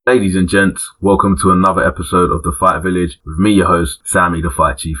Ladies and gents, welcome to another episode of The Fight Village with me, your host, Sammy the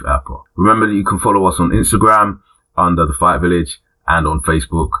Fight Chief Apple. Remember that you can follow us on Instagram under The Fight Village and on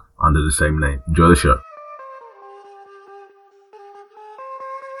Facebook under the same name. Enjoy the show.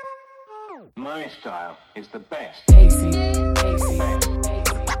 My style is the best.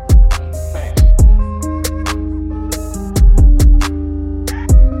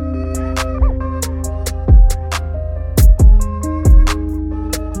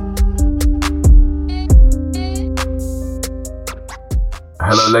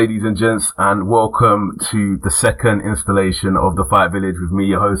 Hello ladies and gents, and welcome to the second installation of The Fight Village with me,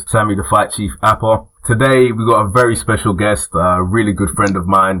 your host, Sammy the Fight Chief Apple. Today we got a very special guest, a really good friend of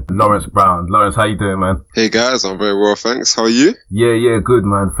mine, Lawrence Brown. Lawrence, how you doing, man? Hey guys, I'm very well, thanks. How are you? Yeah, good,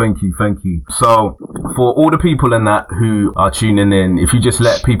 man. Thank you. So, for all the people in that who are tuning in, if you just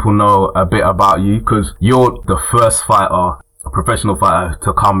let people know a bit about you, because you're the first fighter, a professional fighter,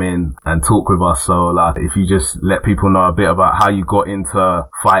 to come in and talk with us. So, like, if you just let people know a bit about how you got into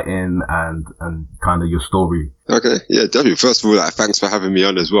fighting and kind of your story. Okay, yeah, definitely. First of all, thanks for having me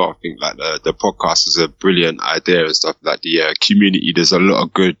on as well. I think the podcast is a brilliant idea and stuff. The community, there's a lot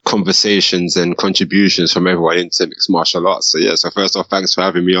of good conversations and contributions from everyone into mixed martial arts. So first off, thanks for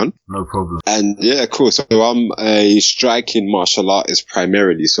having me on. No problem. And yeah, cool. So I'm a striking martial artist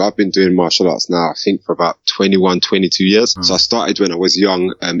primarily. So I've been doing martial arts now, I think, for about 21, 22 years. So I started when I was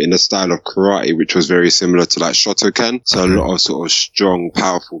young, in a style of karate, which was very similar to like Shotokan. So a lot of sort of strong,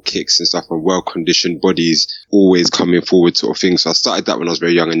 powerful kicks and stuff and well-conditioned bodies, always coming forward sort of thing. So I started that when I was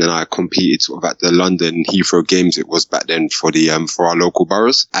very young, and then I competed sort of at the London Heathrow Games, it was back then, for for our local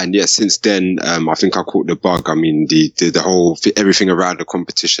boroughs. And yeah, since then, I think I caught the bug. I mean, the whole, everything around the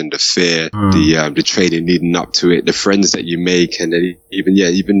competition, the fear, the training leading up to it, the friends that you make, and then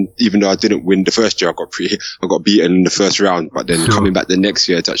even though I didn't win the first year, I got beaten in the first round, but then coming back the next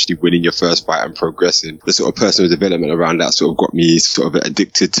year to actually winning your first fight and progressing, the sort of personal development around that sort of got me sort of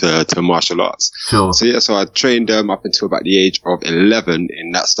addicted to martial arts. Sure. So I trained up until about the age of 11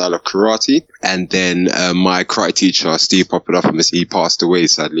 in that style of karate. And then my karate teacher, Steve Papadopoulos, he passed away,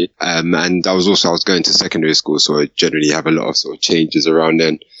 sadly. And I was going to secondary school, so I generally have a lot of sort of changes around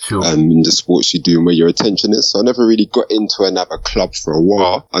then. Sure. In the sports you do and where your attention is. So I never really got into another club for a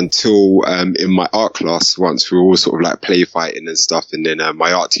while until in my art class, once we were all sort of like play fighting and stuff. And then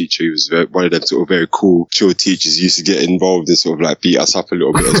my art teacher, who was one of them sort of very cool, chill teachers, used to get involved and sort of like beat us up a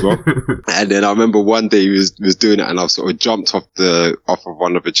little bit as well. And then I remember one day he was doing it, and I've sort of jumped off of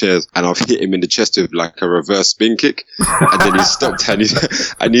one of the chairs, and I've hit him in the chest with like a reverse spin kick. And then he stopped and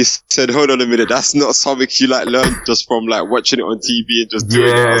he said, "Hold on a minute, that's not something you like learned just from like watching it on TV and just doing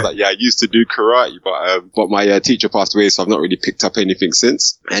it." I was like, yeah, I used to do karate, but my teacher passed away, so I've not really picked up anything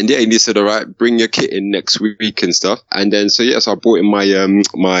since. And yeah, and he said, "All right, bring your kit in next week and stuff." And then so I brought in my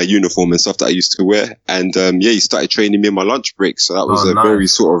uniform and stuff that I used to wear, and he started training me in my lunch break. So that was nice. Very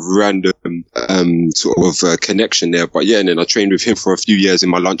sort of random connection there. But yeah, and then I trained with him for a few years in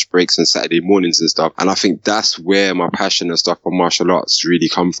my lunch breaks and Saturday mornings and stuff. And I think that's where my passion and stuff for martial arts really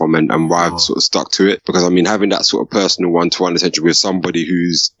come from, and why I've sort of stuck to it. Because I mean, having that sort of personal one-to-one attention with somebody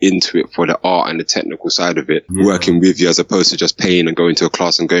who's into it for the art and the technical side of it, working with you as opposed to just paying and going to a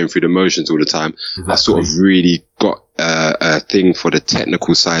class and going through the motions all the time. Exactly. I sort of really got a thing for the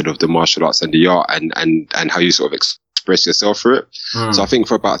technical side of the martial arts and the art and how you sort of express yourself through it. So I think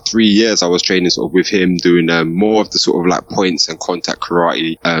for about 3 years I was training sort of with him, doing more of the sort of like points and contact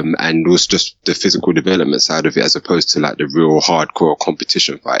karate, and also just the physical development side of it, as opposed to like the real hardcore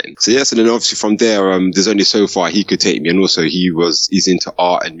competition fighting. So yes, and then obviously from there, there's only so far he could take me, and also he's into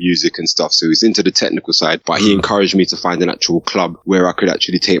art and music and stuff, so he's into the technical side, but he encouraged me to find an actual club where I could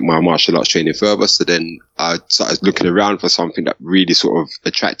actually take my martial arts training further. So then I started looking around for something that really sort of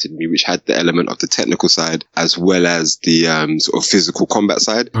attracted me, which had the element of the technical side as well as the sort of physical combat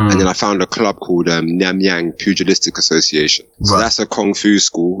side. And then I found a club called Nanyang Pugilistic Association. So that's a Kung Fu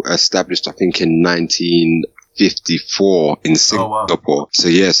school established, I think, in 1954 in Singapore. Oh, wow. So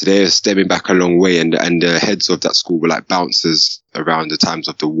they're stemming back a long way, and the heads of that school were like bouncers around the times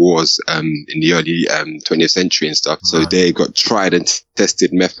of the wars in the early 20th century and stuff. So they got tried and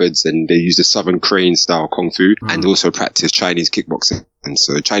tested methods, and they used the Southern Crane style Kung Fu and also practiced Chinese kickboxing. And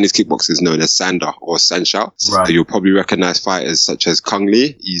so Chinese kickboxing is known as Sanda or Sanshao. So you'll probably recognize fighters such as Kung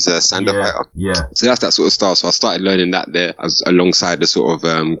Lee. He's a Sanda fighter. Yeah. So that's that sort of style. So I started learning that there alongside the sort of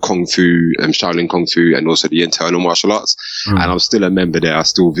Kung Fu, Shaolin Kung Fu, and also the internal martial arts. And I'm still a member there. I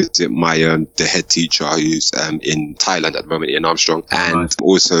still visit my the head teacher who's in Thailand at the moment, in Arm strong. And Nice.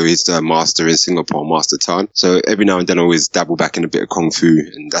 also he's the master in Singapore, Master Tan. So every now and then I always dabble back in a bit of Kung Fu,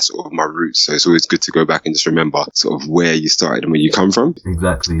 and that's sort of my roots. So it's always good to go back and just remember sort of where you started and where you come from.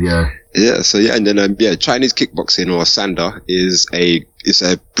 Exactly, yeah. Yeah, so yeah, and then Chinese kickboxing or Sanda is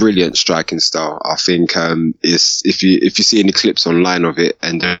a brilliant striking style. I think is if you see any clips online of it,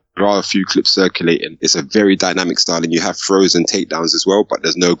 and there are a few clips circulating, it's a very dynamic style, and you have throws and takedowns as well, but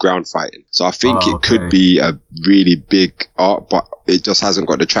there's no ground fighting. So I think it could be a really big art, but it just hasn't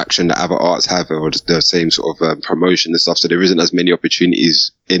got the traction that other arts have, or the same sort of promotion and stuff. So there isn't as many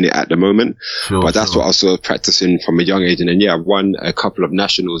opportunities in it at the moment. But that's what I was sort of practicing from a young age. And then, I won a couple of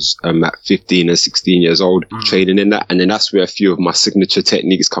nationals at 15 and 16 years old, training in that. And then that's where a few of my signature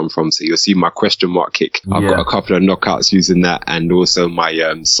techniques come from. So you'll see my question mark kick. I've got a couple of knockouts using that, and also my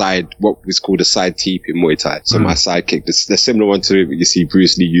what is called a side teep in Muay Thai. So my side kick, the similar one to what you see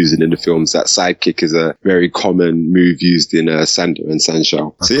Bruce Lee using in the films. That side kick is a very common move used in Sanda and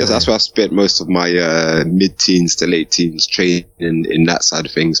Sanshao. So yes, that's where I spent most of my mid-teens to late teens training in that side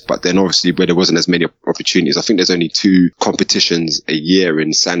of things. But then obviously where there wasn't as many opportunities, I think there's only 2 competitions a year in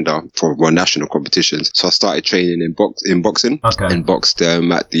Sanda for national competitions. So I started training in boxing and boxed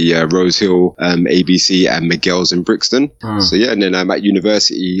at the Rose Hill ABC and Miguel's in Brixton. So yeah, and then I'm at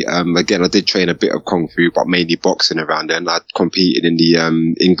university. Again, I did train a bit of Kung Fu, but mainly boxing around there. And I competed in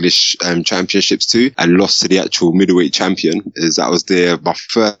the English championships too, and lost to the actual middleweight champion. That was my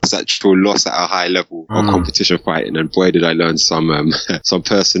first actual loss at a high level of competition fighting. And boy, did I learn some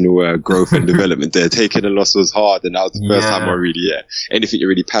personal growth and development there. Taking a loss was hard, and that was the first time I really, anything you're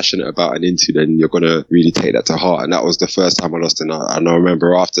really passionate about and into, then you're going to really take that to heart. And that was the first time I lost. And I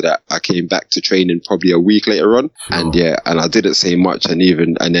remember after that, I came back to training probably a week later on. And and I didn't say much.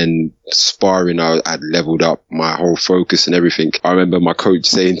 And then sparring, I'd leveled up my whole focus and everything. I remember my coach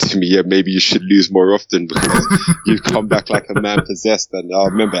saying to me, maybe you should lose more often because you've come back like a man possessed. And I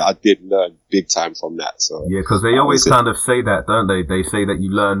remember I did learn big time from that. So yeah, because they always kind of say that, don't they? They say that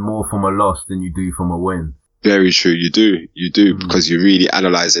you learn more from a loss than you do from a win. Very true. You do, because you really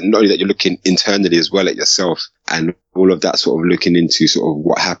analyze it. Not only that, you're looking internally as well at yourself, and all of that sort of looking into sort of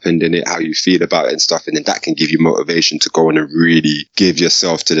what happened in it, how you feel about it and stuff. And then that can give you motivation to go on and really give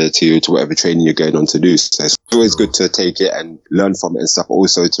yourself to whatever training you're going on to do. So it's always good to take it and learn from it and stuff.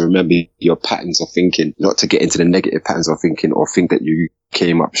 Also to remember your patterns of thinking, not to get into the negative patterns of thinking or think that you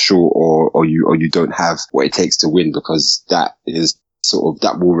came up short or you don't have what it takes to win, because that is sort of,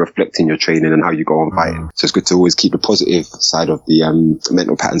 that will reflect in your training and how you go on fighting. So it's good to always keep the positive side of the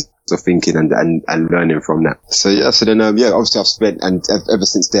mental patterns of thinking and learning from that. So then obviously I've spent, and ever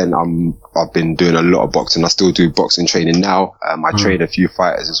since then I've been doing a lot of boxing. I still do boxing training now. I train a few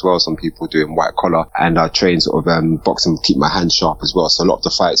fighters as well, some people doing white collar, and I train sort of boxing to keep my hands sharp as well. So a lot of the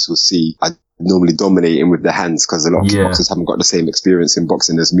fights you'll see, I normally dominating with the hands, because a lot of boxers haven't got the same experience in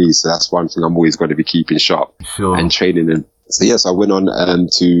boxing as me. So that's one thing I'm always going to be keeping sharp and training in. So yes, I went on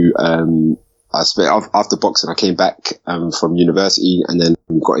I spent after boxing, I came back from university and then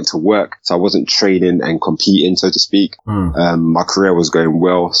got into work. So I wasn't training and competing, so to speak. My career was going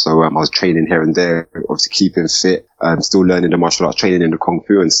well, so I was training here and there, obviously keeping fit. Still learning the martial arts, training in the Kung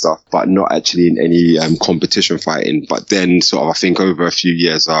Fu and stuff, but not actually in any competition fighting. But then sort of, I think over a few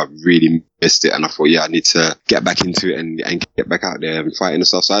years, I really missed it, and I thought, I need to get back into it and get back out there and fighting and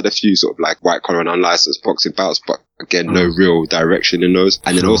stuff. So I had a few sort of like white collar and unlicensed boxing bouts, but again, no real direction in those.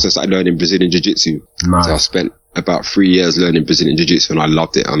 And then also started learning Brazilian Jiu-Jitsu. Nice. So I spent about 3 years learning Brazilian Jiu-Jitsu, and I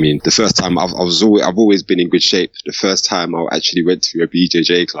loved it. I mean, the first time I've always been in good shape. The first time I actually went to a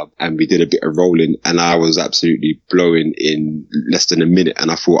BJJ club and we did a bit of rolling, and I was absolutely blowing in less than a minute. And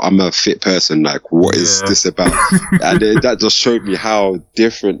I thought, I'm a fit person. Like, what is this about? And that just showed me how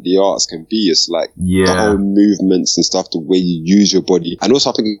different the arts can be. It's like the whole movements and stuff, the way you use your body. And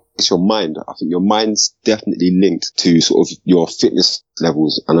also I think it's your mind. I think your mind's definitely linked to sort of your fitness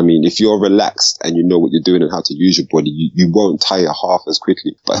levels. And I mean, if you're relaxed and you know what you're doing and how to use your body, you won't tire half as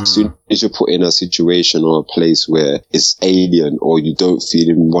quickly. But as soon as you're put in a situation or a place where it's alien or you don't feel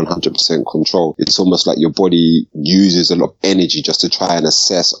in 100% control, it's almost like your body uses a lot of energy just to try and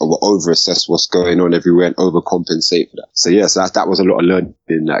assess or over-assess what's going on everywhere and overcompensate for that. So yes, that was a lot of learning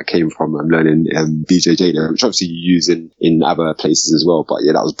that came from learning BJJ there, which obviously you use in other places as well. But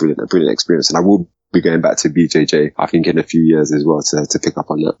yeah, that was a brilliant experience. And I will be going back to BJJ, I think, in a few years as well to pick up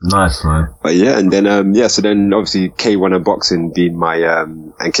on that. Nice, man. But yeah, and then so then obviously K1 and boxing being my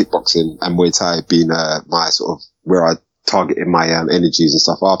and kickboxing and Muay Thai being my sort of where I targeted my energies and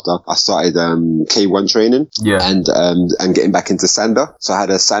stuff. After I started K1 training and getting back into Sanda. So I had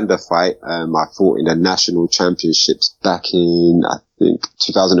a Sanda fight. I fought in the national championships back in I think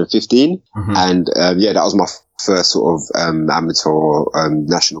 2015, and that was my first sort of amateur or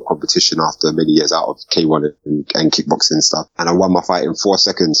national competition after many years out of K1 and kickboxing and stuff. And I won my fight in 4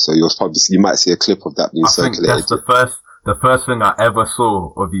 seconds. So you might see a clip of that being circulated. I think that's the first thing I ever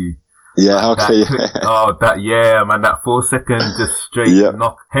saw of you. Yeah, okay. That 4 second just straight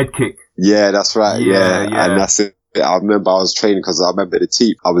head kick. Yeah, that's right. Yeah. And that's it. I remember I was training because I remember the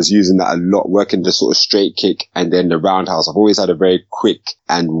teep. I was using that a lot, working the sort of straight kick and then the roundhouse. I've always had a very quick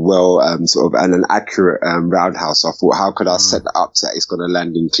and well, and an accurate, roundhouse. So I thought, how could I set that up so that it's going to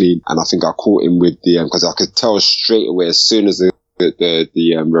land in clean? And I think I caught him with because I could tell straight away as soon as the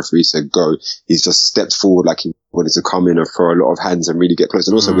referee said go, he's just stepped forward like he wanted to come in and throw a lot of hands and really get close.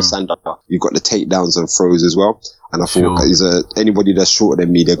 And also with Sandor, you've got the takedowns and throws as well. And I thought, anybody that's shorter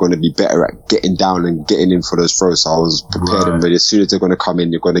than me, they're going to be better at getting down and getting in for those throws. So I was prepared and ready. As soon as they're going to come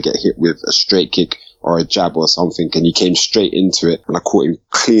in, you're going to get hit with a straight kick or a jab or something. And he came straight into it. And I caught him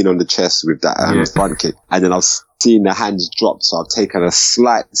clean on the chest with that front kick. And then I've seen the hands drop. So I've taken a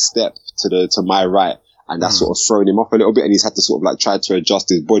slight step to my right. And that's sort of thrown him off a little bit, and he's had to sort of like try to adjust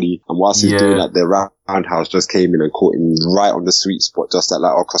his body. And whilst he's doing that, the roundhouse just came in and caught him right on the sweet spot, just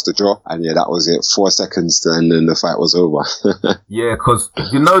across the jaw. And that was it. 4 seconds, and then the fight was over. Yeah, because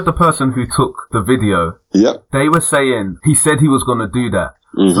the person who took the video. Yep. They were saying he said he was going to do that.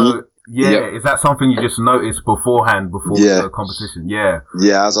 Mm-hmm. So. Is that something you just noticed beforehand, before the competition? Yeah.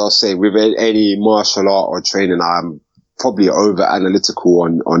 Yeah, as I was saying, with any martial art or training, I'm probably over analytical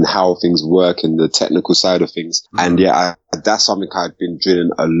on how things work and the technical side of things. And that's something I'd been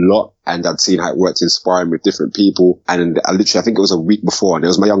drilling a lot, and I'd seen how it worked in sparring with different people. And I think it was a week before, and it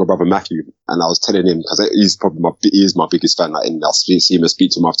was my younger brother Matthew, and I was telling him, because he's probably my biggest fan. Like, and I'll see him and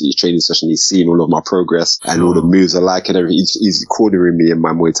speak to him after each training session. He's seen all of my progress and all the moves I like and everything. He's cornering me in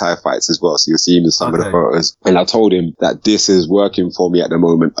my Muay Thai fights as well, so you'll see him in some of the photos. And I told him that this is working for me at the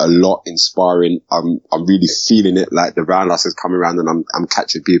moment a lot in sparring. I'm really feeling it, like the roundhouse is coming around, and I'm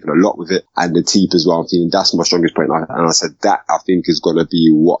catching people a lot with it, and the teep as well. I'm feeling that's my strongest point. And I said that I think is going to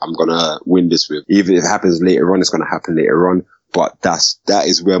be what I'm going to win this with. Even if it happens later on, it's going to happen later on. But that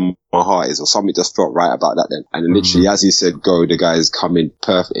is where my heart is, or something just felt right about that then. And literally, as he said, go, the guy is coming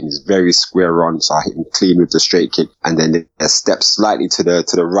perfect, and he's very square on. So I hit him clean with the straight kick, and then a step slightly to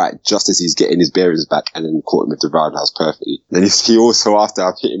the right, just as he's getting his bearings back, and then caught him with the roundhouse perfectly. Then he also, after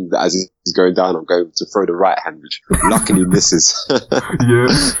I've hit him, as he's going down, I'm going to throw the right hand, which luckily misses.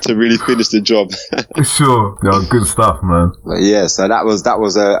 To really finish the job. Sure. Yeah, good stuff, man. But yeah, so that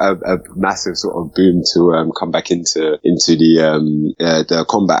was a massive sort of boom to come back into the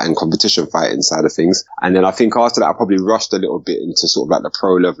combat and competition fighting side of things. And then I think after that, I probably rushed a little bit into sort of like the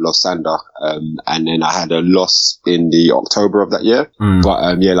pro level of Sandor. And then I had a loss in the October of that year.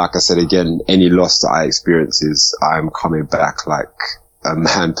 But like I said, again, any loss that I experience I'm coming back like a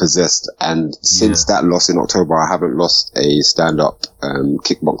man possessed. And since that loss in October, I haven't lost a stand-up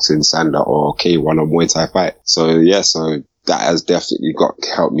kickboxing, Sandor or K1 or Muay Thai fight. So that has definitely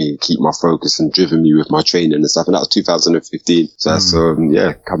helped me keep my focus and driven me with my training and stuff. And that was 2015. So that's,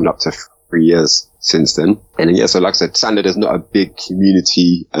 coming up to 3 years since then. And then, so like I said, Sandor, there's not a big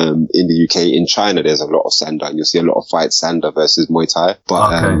community in the UK. In China, there's a lot of Sandor, and you'll see a lot of fights, Sandor versus Muay Thai.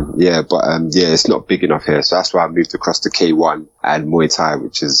 But it's not big enough here. So that's why I moved across to K1 and Muay Thai,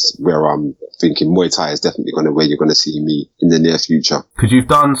 which is where I'm thinking Muay Thai is definitely where you're going to see me in the near future. Because you've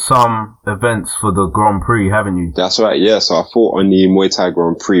done some events for the Grand Prix, haven't you? That's right, yeah. So I fought on the Muay Thai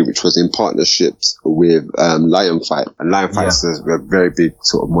Grand Prix, which was in partnerships with Lion Fight. And Lion Fight is a very big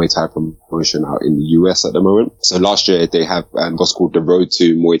sort of Muay Thai promotion out in the US at the moment. So last year they have what's called the Road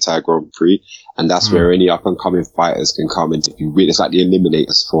to Muay Thai Grand Prix. And that's where any up and coming fighters can come, and if you win, it's like the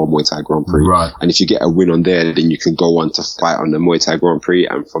eliminators for Muay Thai Grand Prix. Right. And if you get a win on there, then you can go on to fight on the Muay Thai Grand Prix.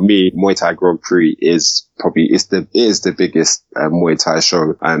 And for me, Muay Thai Grand Prix is the biggest Muay Thai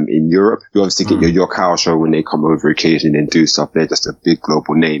show in Europe. You obviously get your Yokkao show when they come over occasionally and do stuff. They're just a big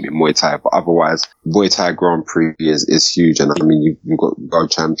global name in Muay Thai. But otherwise, Muay Thai Grand Prix is huge. And I mean, you've got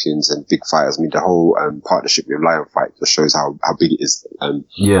world champions and big fighters. I mean, the whole partnership with Lion Fight just shows how big it is and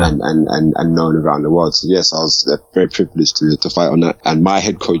known around the world. So yes, I was very privileged to fight on that. And my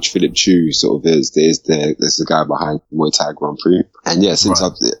head coach, Philip Chu, sort of is the guy behind Muay Thai Grand Prix. And yeah,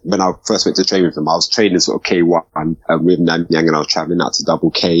 when I first went to train with him, I was training sort of K1 with Nanyang, and I was traveling out to Double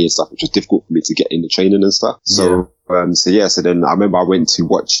K and stuff, which was difficult for me to get into training and stuff. So then I remember I went to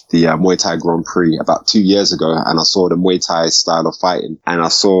watch the Muay Thai Grand Prix about 2 years ago, and I saw the Muay Thai style of fighting, and I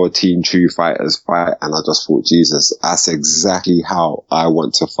saw Team Chu fighters fight, and I just thought, Jesus, that's exactly how I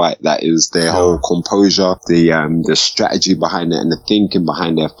want to fight. That is their whole composure, the strategy behind it, and the thinking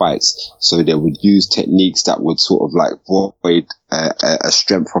behind their fights. So they would use techniques that would sort of like void a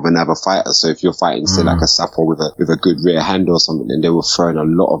strength of another fighter. So if you're fighting, say, like a southpaw with a good rear hand or something, then they were throwing a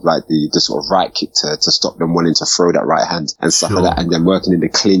lot of like the sort of right kick to stop them wanting to throw that right hand and stuff like that. And then working in the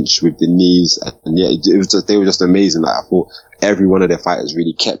clinch with the knees. And yeah, it was just, they were just amazing. Like I thought every one of their fighters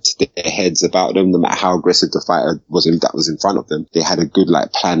really kept their heads about them, no matter how aggressive the fighter was that was in front of them. They had a good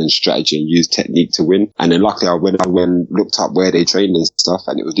like plan and strategy and used technique to win. And then luckily I went looked up where they trained and stuff,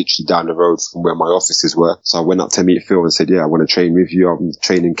 and it was literally down the road from where my offices were. So I went up to meet Phil and said, yeah, I want to train with you. I'm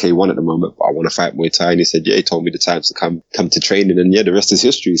training K1 at the moment, but I want to fight Muay Thai. And he said, yeah, he told me the times to come to training, and yeah, the rest is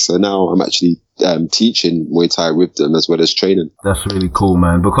history. So now I'm actually teaching Muay Thai with them as well as training. That's really cool,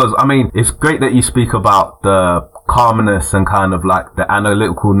 man, because I mean, it's great that you speak about the calmness and kind of like the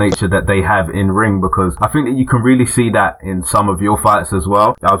analytical nature that they have in ring, because I think that you can really see that in some of your fights as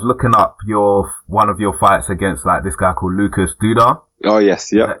well. I was looking up one of your fights against like this guy called Lucas Duda. Oh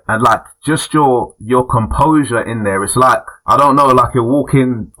yes, yeah. And like just your composure in there, it's like, I don't know, like you're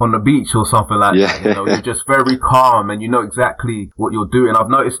walking on the beach or something like that. You know, you're just very calm and you know exactly what you're doing. I've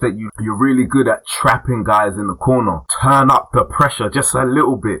noticed that you're really good at trapping guys in the corner. Turn up the pressure just a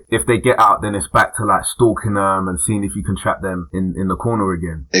little bit. If they get out, then it's back to like stalking them and seeing if you can trap them in the corner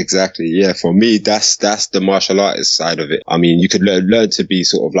again. Exactly. Yeah. For me, that's the martial artist side of it. I mean, you could learn to be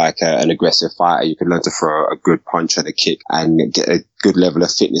sort of like an aggressive fighter. You could learn to throw a good punch and a kick and get a good level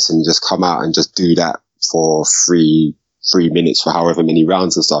of fitness and just come out and just do that for 3 minutes for however many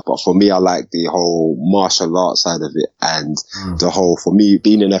rounds and stuff. But for me, I like the whole martial arts side of it, and the whole, for me,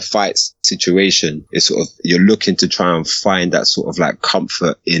 being in a fight situation is sort of, you're looking to try and find that sort of like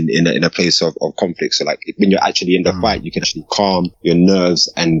comfort in a place of conflict. So like when you're actually in the fight, you can actually calm your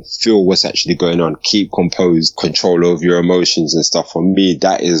nerves and feel what's actually going on, keep composed, control over your emotions and stuff. For me,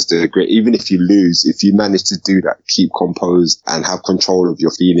 that is the great, even if you lose, if you manage to do that, keep composed and have control of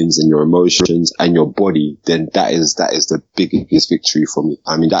your feelings and your emotions and your body, then that is the biggest victory for me.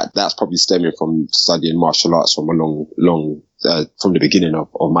 I mean, that's probably stemming from studying martial arts from a long from the beginning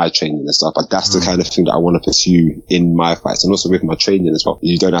of my training and stuff. But that's the kind of thing that I want to pursue in my fights, and also with my training as well.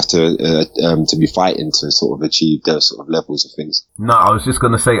 You don't have to be fighting to sort of achieve those sort of levels of things. No, I was just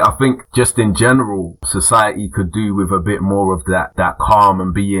going to say, I think just in general, society could do with a bit more of that calm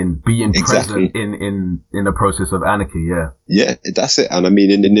and being Exactly. present in the process of anarchy. Yeah, that's it. And I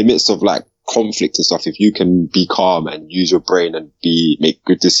mean, in the midst of like conflict and stuff, if you can be calm and use your brain and make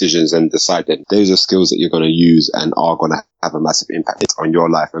good decisions and decide, then those are skills that you're going to use and are going to have a massive impact on your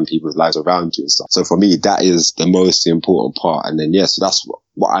life and people's lives around you and stuff. So for me, that is the most important part. And then, so that's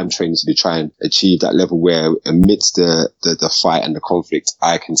what I'm training to do, try and achieve that level where amidst the fight and the conflict,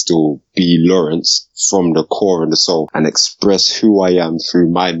 I can still be Lawrence from the core and the soul and express who I am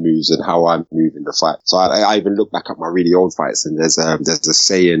through my moves and how I move in the fight. So I even look back at my really old fights, and there's a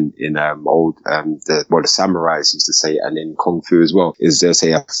saying in the samurais used to say, and in Kung Fu as well, is they'll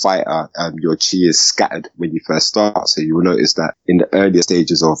say a fighter, your chi is scattered when you first start. So you will notice that in the earlier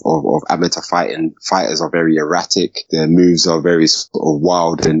stages of amateur fighting, fighters are very erratic. Their moves are very sort of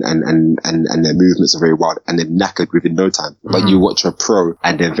wild and their movements are very wild, and they're knackered within no time. But you watch a pro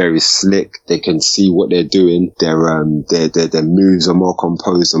and they're very slick. They can see what they're doing. Their moves are more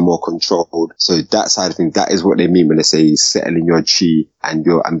composed and more controlled. So that side of things, that is what they mean when they say settling your chi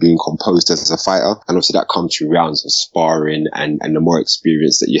and being composed as a fighter. And obviously that comes through rounds of sparring and the more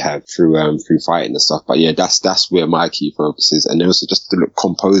experience that you have through fighting and stuff. But yeah, that's where my key focus is. And then also just to look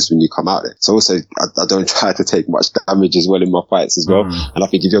composed when you come out there. So also I don't try to take much damage as well in my fights as well. And I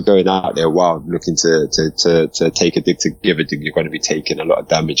think if you're going out there wild looking to take a dig, to give a dig, you're going to be taking a lot of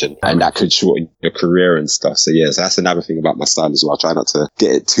damage, and that could shorten your career and stuff. So yeah, so that's another thing about my style as well. I try not to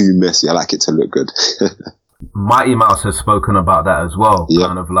get it too messy. I like it to look good. Mighty Mouse has spoken about that as well. Yeah.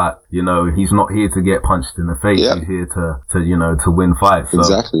 Kind of like, he's not here to get punched in the face. Yeah. He's here to win fights. So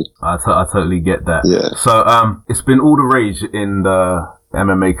Exactly. I totally get that. Yeah. So, it's been all the rage in the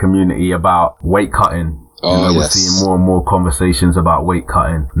MMA community about weight cutting. We're seeing more and more conversations about weight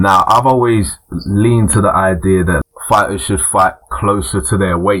cutting. Now, I've always leaned to the idea that fighters should fight closer to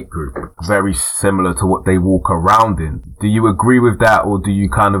their weight group, very similar to what they walk around in. Do you agree with that, or do you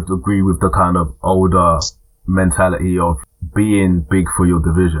kind of agree with the kind of older mentality of being big for your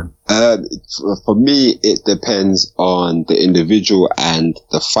division? For me, it depends on the individual and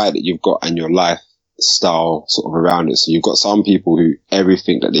the fight that you've got and your lifestyle sort of around it. So you've got some people who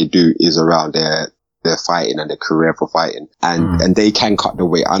everything that they do is around their fighting and their career for fighting, and they can cut the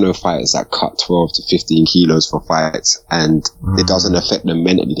weight. I know fighters that cut 12 to 15 kilos for fights, and it doesn't affect them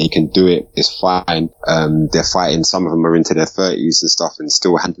mentally. They can do it. It's fine. They're fighting. Some of them are into their 30s and stuff and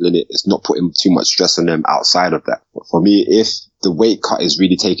still handling it. It's not putting too much stress on them outside of that. But for me, if the weight cut is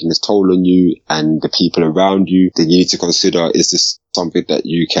really taking its toll on you and the people around you, then you need to consider, is this something that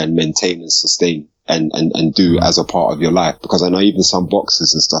you can maintain and sustain and do as a part of your life? Because I know even some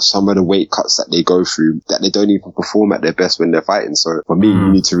boxers and stuff, some of the weight cuts that they go through, that they don't even perform at their best when they're fighting. So for me, you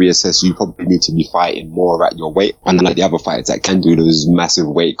need to reassess. You probably need to be fighting more at your weight, unlike the other fighters that can do those massive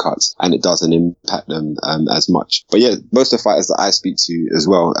weight cuts and it doesn't impact them as much. But yeah, most of the fighters that I speak to as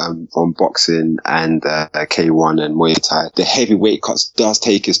well, from boxing and K1 and Muay Thai, the heavy weight cuts does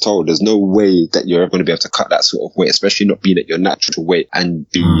take its toll. There's no way that you're ever going to be able to cut that sort of weight, especially not being at your natural weight and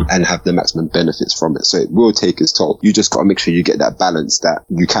and have the maximum benefits from it. So it will take its toll. You just got to make sure you get that balance, that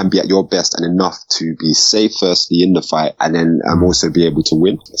you can be at your best and enough to be safe firstly in the fight, and then also be able to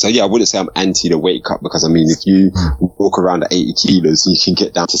win. So yeah, I wouldn't say I'm anti the weight cut, because I mean, if you walk around at 80 kilos, you can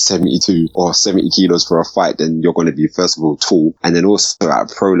get down to 72 or 70 kilos for a fight, then you're going to be, first of all, tall. And then also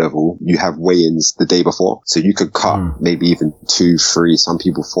at a pro level, you have weigh-ins the day before. So you could cut maybe even 2, 3, some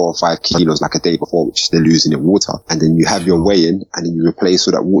people 4 or 5 kilos like a day before, which they're losing in water. And then you have your weigh-in, and then you replace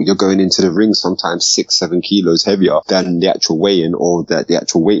all that water. You're going into the ring sometimes 6, 7 kilos heavier than the actual weigh-in or the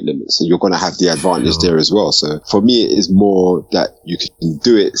actual weight limit. So you're going to have the advantage there as well. So for me, it is more that you can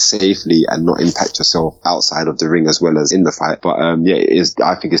do it safely and not impact yourself outside of the ring as well as in the fight. But yeah, it is,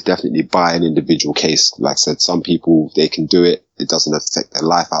 I think it's definitely by an individual case. Like I said, some people, they can do it. It doesn't affect their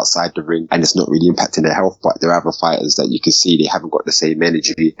life outside the ring, and it's not really impacting their health. But there are other fighters that you can see, they haven't got the same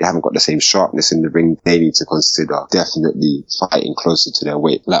energy, they haven't got the same sharpness in the ring. They need to consider definitely fighting closer to their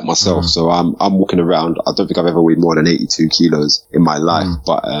weight, like myself. So I'm walking around, I don't think I've ever weighed more than 82 kilos in my life.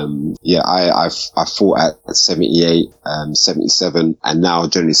 But yeah, I fought at 78, 77, and now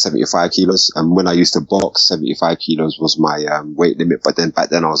generally 75 kilos. And when I used to box, 75 kilos was my weight limit. But then back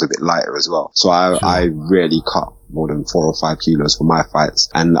then I was a bit lighter as well. So I rarely cut more than 4 or 5 kilos for my fights.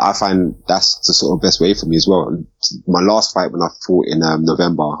 And I find that's the sort of best way for me as well. My last fight when I fought in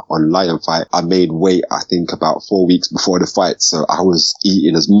November on Lion Fight, I made weight, I think, about 4 weeks before the fight. So I was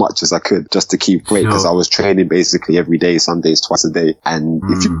eating as much as I could just to keep weight, because I was training basically every day, some days twice a day. And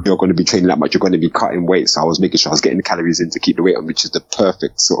if you're going to be training that much, you're going to be cutting weight. So I was making sure I was getting the calories in to keep the weight on, which is the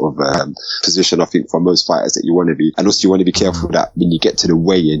perfect sort of position, I think, for most fighters that you want to be. And also you want to be careful that when you get to the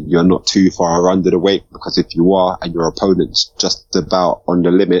weigh-in, you're not too far under the weight, because if you are and your opponent's just about on the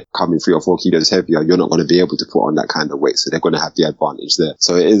limit, coming 3 or 4 kilos heavier, you're not going to be able to put on that kind of weight. So they're going to have the advantage there.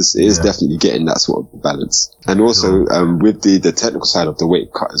 So it is definitely getting that sort of balance. And also, with the technical side of the weight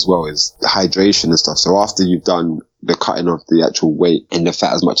cut as well, is the hydration and stuff. So after you've done the cutting of the actual weight and the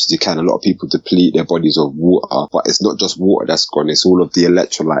fat as much as you can, a lot of people deplete their bodies of water, but it's not just water that's gone, it's all of the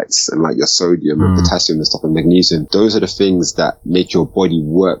electrolytes and like your sodium and potassium and stuff and magnesium. Those are the things that make your body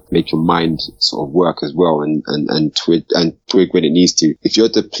work, make your mind sort of work as well, and twig when it needs to. If you're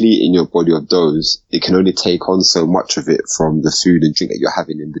depleting your body of those, it can only take on so much of it from the food and drink that you're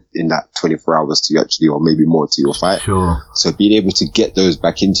having in that 24 hours to actually, or maybe more, to your fight. So being able to get those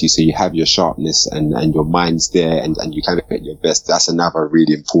back into you, so you have your sharpness and your mind's there, and you can get your best, that's another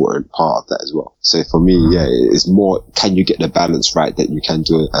really important part of that as well. So for me, yeah, it's more, can you get the balance right, that you can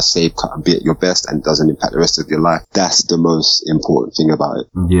do a safe cut and be at your best and it doesn't impact the rest of your life. That's the most important thing about it.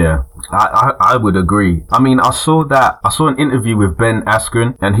 Yeah, I would agree. I mean, I saw an interview with Ben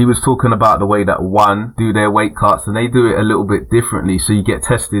Askren, and he was talking about the way that one do their weight cuts, and they do it a little bit differently. So you get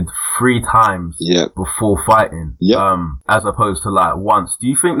tested 3 times before fighting, as opposed to like once. Do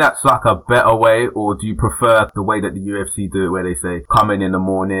you think that's like a better way, or do you prefer the way that the UFC do it, where they say, come in the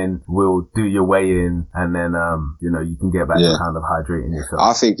morning, we'll do your weigh-in, and then you can get back to kind of hydrating yourself?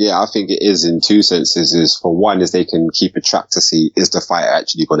 I think it is in 2 senses. Is for one, is they can keep a track to see, is the fighter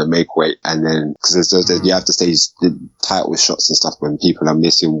actually going to make weight, and then because you have to stage the title shots and stuff when people are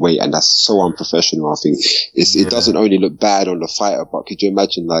missing weight, and that's so unprofessional. I think it doesn't only look bad on the fighter, but could you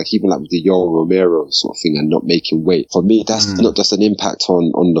imagine, like, even like with the Yoel Romero sort of thing and not making weight? For me, that's not just an impact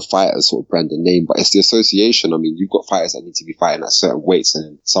on the fighter's sort of brand and name, but it's the association. I mean, you've got fighters that need to be fighting at certain weights,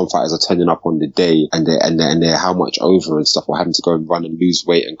 and some fighters are turning up on the day and they're how much over and stuff, or having to go and run and lose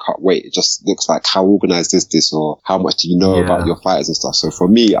weight and cut weight. It just looks like, how organized is this, or how much do you know about your fighters and stuff? So for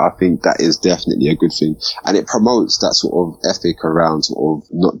me, I think that is definitely a good thing, and it promotes that sort of ethic around sort of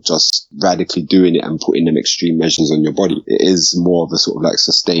not just radically doing it and putting them extreme measures on your body. It is more of a sort of like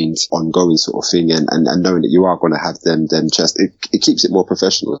sustained, ongoing sort of thing, and knowing that you are going to have them just, it keeps it more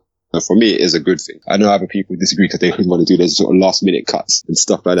professional. And for me, it is a good thing. I know other people disagree because they want to do those sort of last minute cuts and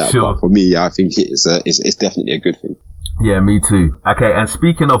stuff like that. But for me, I think it's definitely a good thing. Yeah, me too. Okay, and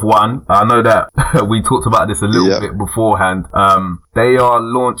speaking of one, I know that we talked about this a little bit beforehand. They are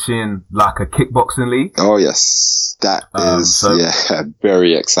launching like a kickboxing league. Oh, yes. That is,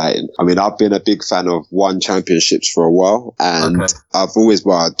 very exciting. I mean, I've been a big fan of One Championships for a while, and I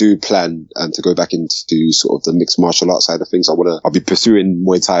do plan to go back into sort of the mixed martial arts side of things. I'll be pursuing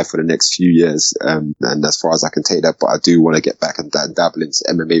Muay Thai for the next few years, and as far as I can take that, but I do want to get back and dabble into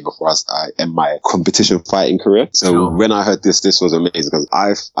MMA before I end my competition fighting career. So when I heard this was amazing,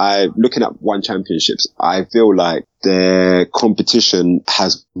 because I looking at One Championships, I feel like their competition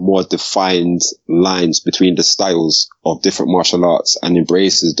has more defined lines between the styles of different martial arts and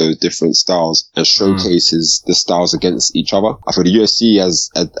embraces those different styles and showcases the styles against each other. I feel the UFC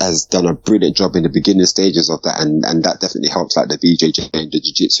has done a brilliant job in the beginning stages of that, and that definitely helps, like the BJJ and the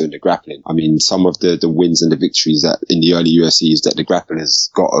jiu-jitsu and the grappling. I mean, some of the wins and the victories that in the early UFCs that the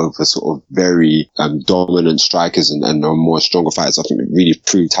grapplers got over sort of very dominant strikers and more stronger fighters, I think it really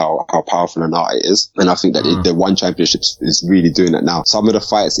proved how powerful an art it is. And I think that the One Championships is really doing that now. Some of the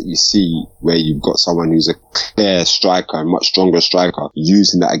fights that you see where you've got someone who's a clear striker, a much stronger striker,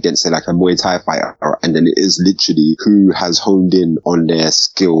 using that against, say, like a Muay Thai fighter, and then it is literally who has honed in on their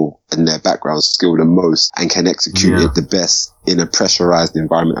skill and their background skill the most and can execute it the best in a pressurized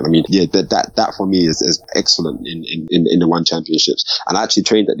environment. And I mean, that for me is excellent in the One Championships. And I actually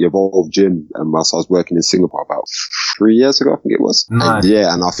trained at the Evolve gym whilst I was working in Singapore about 3 years ago, I think it was. Nice.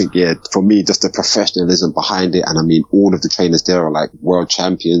 And I think, for me, just the professionalism behind it. And I mean, all of the trainers there are like world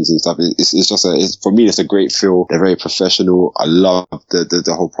champions and stuff. For me, it's a great feel. They're very professional. I love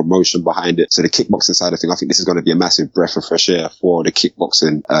the whole promotion behind it. So the kickboxing side of things, I think this is going to be a massive breath of fresh air for the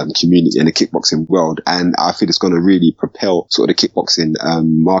kickboxing community and the kickboxing world. And I think it's going to really propel sort of the kickboxing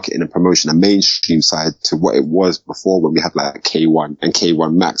marketing and promotion and mainstream side to what it was before, when we had like K1 and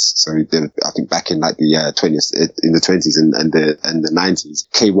K1 Max. So I think back in like the 20s and the 90s,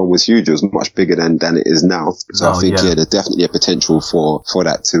 K1 was huge. It was much bigger than it is now. So I think there's definitely a potential for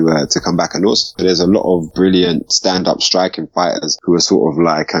that to come back. And also there's a lot of brilliant stand-up striking fighters who are sort of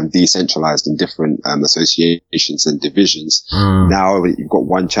like decentralized in different associations and divisions. Now you've got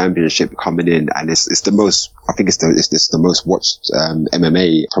One Championship coming in, and it's the most, I think it's the most watched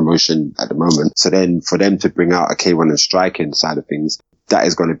MMA promotion at the moment. So then for them to bring out a K1 and striking side of things, that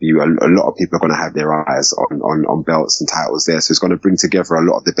is going to be a lot of people are going to have their eyes on belts and titles there. So it's going to bring together a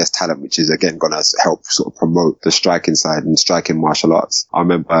lot of the best talent, which is again going to help sort of promote the striking side and striking martial arts. I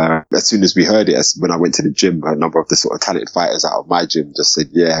remember as soon as we heard it, when I went to the gym, a number of the sort of talented fighters out of my gym just said,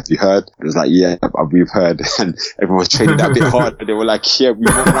 have you heard? It was like, we've heard. And everyone was training that bit hard, and they were like, we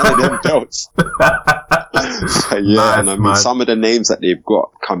want one of them belts. So, nice, and I mean, some of the names that they've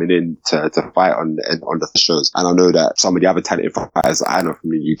got coming in to fight on the shows, and I know that some of the other talented fighters I know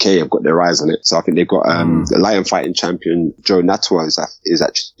from the UK have got their eyes on it. So I think they've got the lion fighting champion Joe Natua is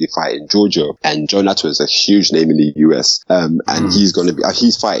actually fighting Giorgio, and Joe Natua is a huge name in the US, and he's going to be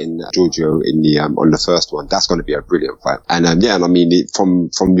he's fighting Giorgio in the on the first one. That's going to be a brilliant fight. And and I mean, from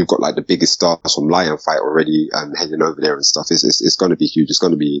you've got like the biggest stars from Lion Fight already heading over there and stuff. It's going to be huge. It's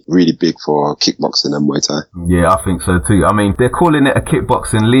going to be really big for kickboxing and Muay Thai. Yeah, I think so too. I mean, they're calling it a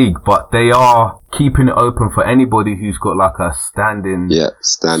kickboxing league, but they are keeping it open for anybody who's got like a standing,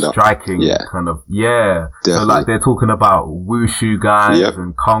 stand up striking kind of, Definitely. So like they're talking about wushu guys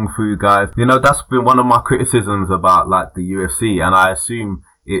and kung fu guys. You know, that's been one of my criticisms about like the UFC, and I assume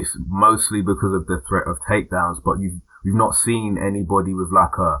it's mostly because of the threat of takedowns, but we've not seen anybody with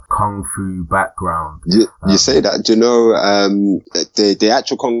like a kung fu background. You say that, do you know, the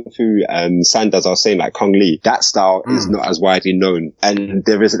actual kung fu, Sanders, I was saying like Kung Lee, that style is not as widely known, and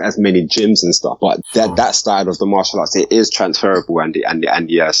there isn't as many gyms and stuff, but that style of the martial arts, it is transferable, and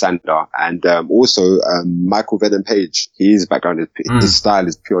the Sander, and also, Michael Venom Page, his background, his style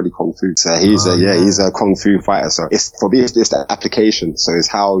is purely kung fu. So he's a kung fu fighter. So it's, for me, it's the application. So it's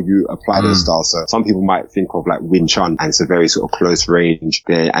how you apply those styles. So some people might think of like Wing Chun, and it's a very sort of close range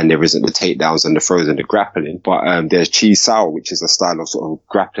there, and there isn't the takedowns and the throws and the grappling. But there's Chi Sao, which is a style of sort of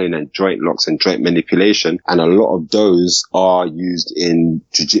grappling and joint locks and joint manipulation, and a lot of those are used in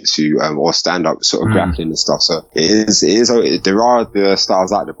jiu-jitsu or stand-up sort of grappling and stuff. So there are the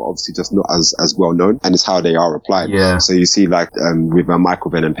styles out there, but obviously just not as well known, and it's how they are applied. So you see like with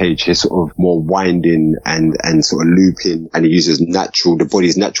Michael Venom Page, he's sort of more winding and sort of looping, and he uses the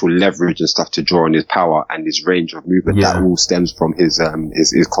body's natural leverage and stuff to draw on his power and his range of movement. That all stems from his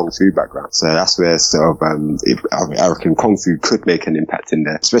kung fu background. So that's where sort of I reckon kung fu could make an impact in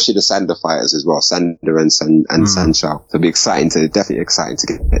there, especially the Sander fighters as well, Sander and Sanshao. So it'll be definitely exciting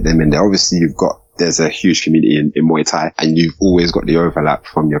to get them in there. Obviously you've got there's a huge community in Muay Thai, and you've always got the overlap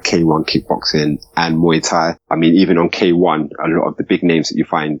from your K1 kickboxing and Muay Thai. I mean, even on K1, a lot of the big names that you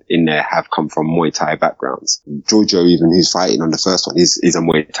find in there have come from Muay Thai backgrounds. Giorgio, even who's fighting on the first one, he's a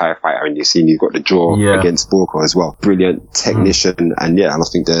Muay Thai fighter, and you've seen he's got the draw against Borko as well. Brilliant technician, and yeah, and I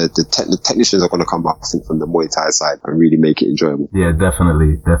think the technicians are going to come up, I think, from the Muay Thai side and really make it enjoyable. Yeah,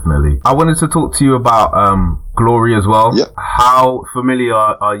 definitely. I wanted to talk to you about Glory as well. Yep. How familiar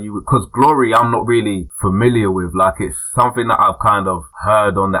are you? Because Glory, I'm not really familiar with. Like, it's something that I've kind of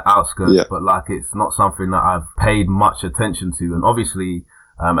heard on the outskirts, but like, it's not something that I've paid much attention to. And obviously,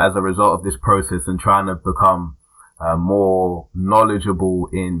 as a result of this process and trying to become more knowledgeable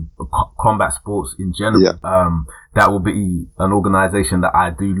in combat sports in general, that will be an organization that I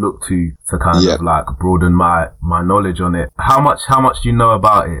do look to kind of like broaden my knowledge on it. How much do you know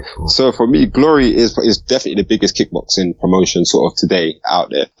about it? So for me, Glory is definitely the biggest kickboxing promotion sort of today out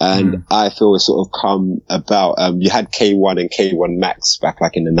there. And I feel it's sort of come about, you had K1 and K1 Max back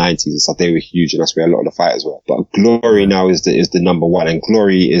like in the 90s and stuff. They were huge, and that's where a lot of the fighters were. But Glory now is the number one, and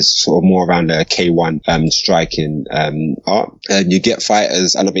Glory is sort of more around the K1 striking art. And you get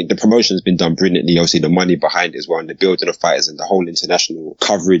fighters, and I mean, the promotion has been done brilliantly. Obviously, the money behind it as well, and the building of fighters and the whole international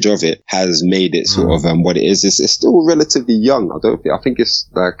coverage of it has made it sort of what it is. It's still relatively young. I think it's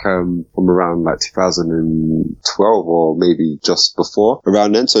like from around like 2012 or maybe just before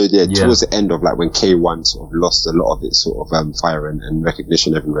around then. So yeah, towards the end of like when K1 sort of lost a lot of its sort of fire and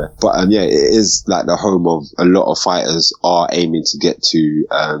recognition everywhere. But yeah, it is like the home of a lot of fighters are aiming to get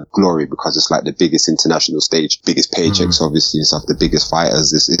to Glory, because it's like the biggest international stage, biggest paychecks obviously and stuff, the biggest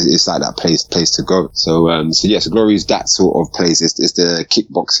fighters. It's like that place to go. So yes, Glory is that sort of place. It's the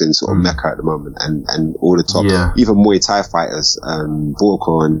kickboxing sort of mecca at the moment, and all the top, even Muay Thai fighters,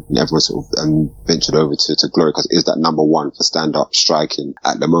 Borko and everyone sort of ventured over to Glory, because it is that number one for stand-up striking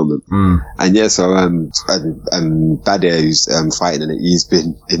at the moment. And yeah, so Bader, who's fighting in it, he's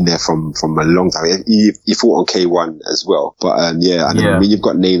been in there from a long time. He fought on K1 as well, but when you've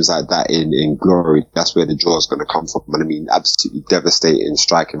got names like that in Glory, that's where the draw is going to come from. And I mean, absolutely devastating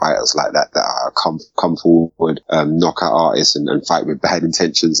striking fighters like that are come forward, knockout artists and fight with bad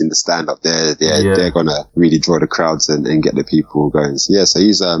intentions in the stand-up. They're gonna really draw the crowds and get the people going. So yeah, so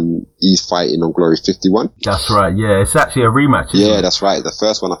he's fighting on Glory 51. That's right. Yeah, it's actually a rematch. Yeah, that's right. The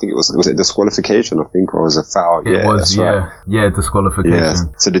first one, I think was it disqualification? I think, or was it foul? It was. Yeah, disqualification. Yeah.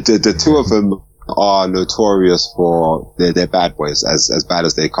 So the two of them are notorious for their bad boys, as bad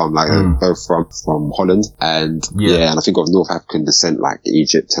as they come, like both from Holland and and I think of North African descent, like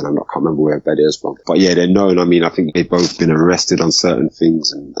Egypt, and I can't remember where Bader is from, but yeah, they're known. I mean, I think they've both been arrested on certain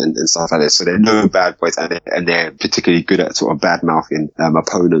things and stuff like that, so they're known bad boys, and they're particularly good at sort of bad mouthing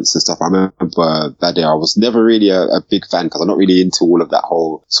opponents and stuff. I remember Bader, I was never really a big fan, because I'm not really into all of that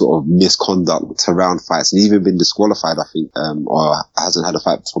whole sort of misconduct around fights, and even been disqualified, I think, or hasn't had a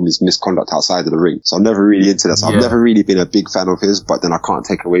fight from his misconduct outside of the ring. So I'm never really into that. So I've never really been a big fan of his, but then I can't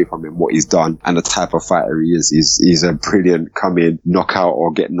take away from him what he's done and the type of fighter he is. He's a brilliant come in, knock out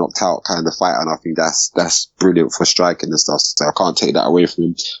or get knocked out kind of fighter, and I think that's brilliant for striking and stuff. So I can't take that away from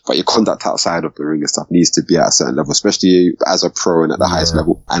him. But your conduct outside of the ring and stuff needs to be at a certain level, especially as a pro and at the highest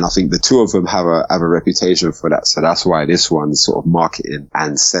level. And I think the two of them have a reputation for that. So that's why this one's sort of marketing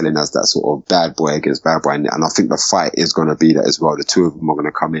and selling as that sort of bad boy against bad boy. And I think the fight is going to be that as well. The two of them are going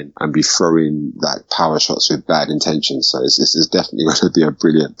to come in and be throwing like power shots with bad intentions. So this is definitely going to be a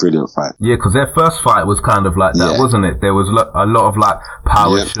brilliant fight. Yeah, because their first fight was kind of like that, wasn't it? There was a lot of like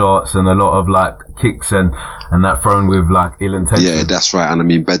power shots and a lot of like kicks and that thrown with like ill intention. Yeah, that's right. And I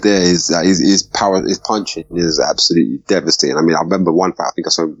mean, but there is his power, his punching is absolutely devastating. I mean, I remember one fight I think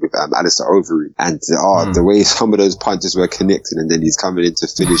I saw with Alistair Overeem, and the way some of those punches were connecting, and then he's coming in to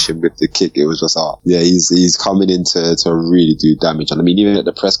finish him with the kick. It was just he's coming in to really do damage. And I mean, even at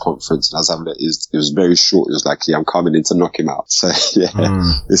the press conference, and I was having it was very short. It was like, I'm coming in to knock him out. So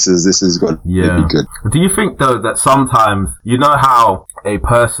this is going to be good. Do you think though that sometimes, you know how a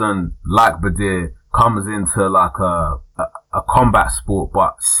person like Bader comes into like a combat sport,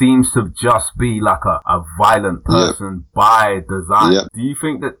 but seems to just be like a violent person by design? Do you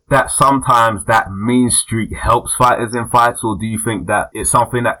think that sometimes that mean streak helps fighters in fights, or do you think that it's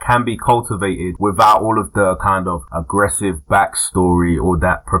something that can be cultivated without all of the kind of aggressive backstory or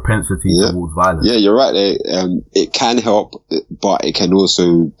that propensity towards violence? Yeah, you're right. It can help, but it can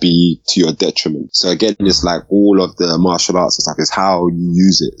also be to your detriment. So again, it's like all of the martial arts and stuff is how you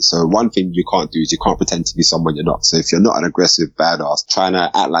use it. So one thing you can't do is you can't pretend to be someone you're not. So if you're not an aggressive aggressive badass. Trying to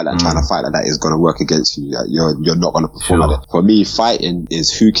act like that, trying to fight like that is going to work against you. You're not going to perform like that. For me, fighting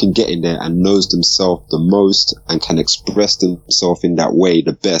is who can get in there and knows themselves the most and can express themselves in that way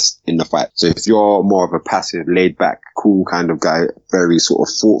the best in the fight. So if you're more of a passive, laid back, cool kind of guy, very sort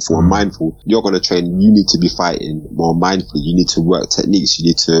of thoughtful and mindful, you're going to train. You need to be fighting more mindfully. You need to work techniques. You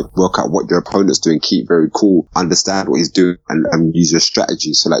need to work out what your opponent's doing, keep very cool, understand what he's doing, and use your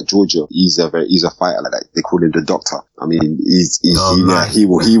strategy. So like Georgia, he's a fighter like that. They call him the doctor. I mean, he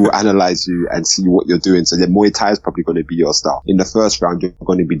will analyze you and see what you're doing. So then Muay Thai is probably going to be your style. In the first round, you're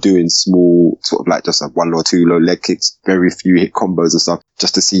going to be doing small, sort of like just like 1 or 2 low leg kicks, very few hit combos and stuff,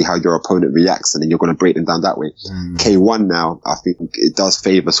 just to see how your opponent reacts, and then you're going to break them down that way. K1 now, I think it does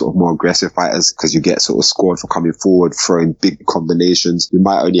favor sort of more aggressive fighters because you get sort of scored for coming forward, throwing big combinations. You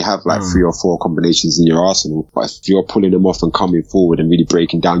might only have like 3 or 4 combinations in your arsenal, but if you're pulling them off and coming forward and really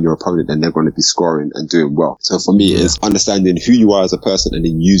breaking down your opponent, then they're going to be scoring and doing well. So for me, it's understanding who you are as a person and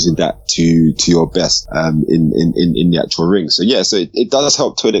then using that to your best in the actual ring. So yeah, so it does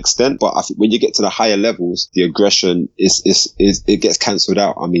help to an extent, but I think when you get to the higher levels, the aggression it gets cancelled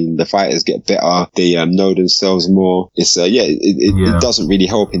out. I mean, the fighters get better, they know themselves more. It's it doesn't really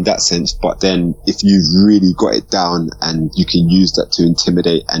help in that sense, but then if you've really got it down and you can use that to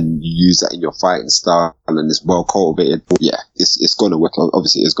intimidate and you use that in your fighting style and it's well cultivated, it's gonna work.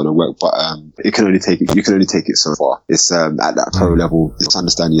 Obviously it's gonna work, but you can only take it so far. It's at that pro level, it's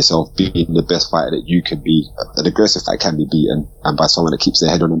understanding yourself, being the best fighter that you can be. An aggressive fighter can be beaten and by someone that keeps their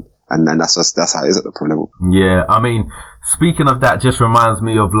head on them, and then that's how it is at the pro level. Yeah, I mean, speaking of that, just reminds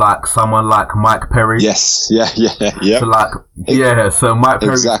me of like someone like Mike Perry. Yes, yeah. So Mike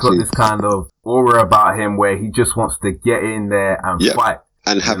Perry's got this kind of aura about him where he just wants to get in there and fight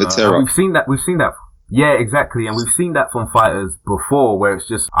and have a terror. We've seen that. Yeah, exactly. And we've seen that from fighters before where it's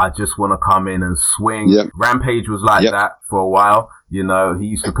just, I just want to come in and swing. Yep. Rampage was like that for a while. You know, he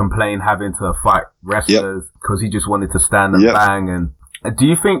used to complain having to fight wrestlers because he just wanted to stand and bang. And do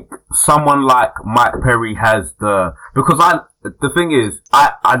you think someone like Mike Perry has because the thing is,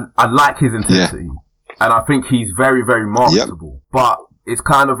 I like his intensity and I think he's very, very marketable, but it's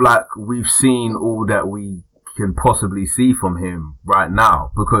kind of like we've seen all that we can possibly see from him right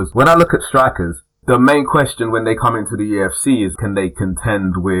now, because when I look at strikers, the main question when they come into the UFC is, can they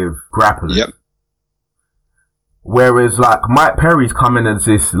contend with grapplers? Yep. Whereas like Mike Perry's coming as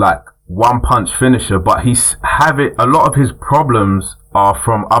this like one punch finisher, but a lot of his problems are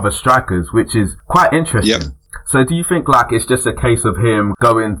from other strikers, which is quite interesting. Yep. So do you think like it's just a case of him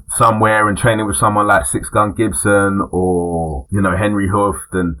going somewhere and training with someone like Six Gun Gibson or, you know, Henry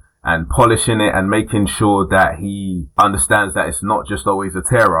Hooft and polishing it and making sure that he understands that it's not just always a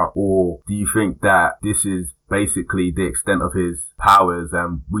terror? Or do you think that this is basically the extent of his powers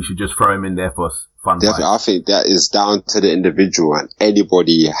and we should just throw him in there for fun? Definitely. I think that is down to the individual, and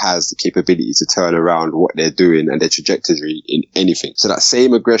anybody has the capability to turn around what they're doing and their trajectory in anything. So that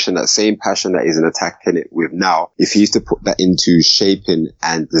same aggression, that same passion that he's attacking it with now, if he's to put that into shaping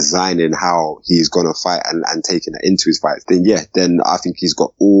and designing how he's going to fight and taking that into his fights, then I think he's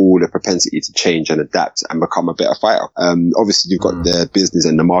got all the propensity to change and adapt and become a better fighter. Obviously you've got the business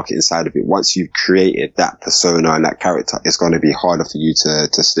and the marketing side of it. Once you've created that persona and that character, it's going to be harder for you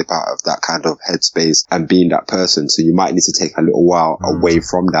to slip out of that kind of headspace and being that person. So you might need to take a little while away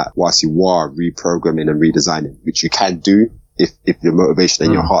from that whilst you are reprogramming and redesigning, which you can do if your motivation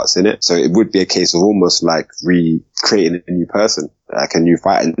and your heart's in it. So it would be a case of almost like recreating a new person, like a new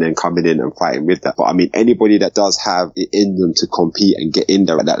fighter, and then coming in and fighting with that. But I mean, anybody that does have it in them to compete and get in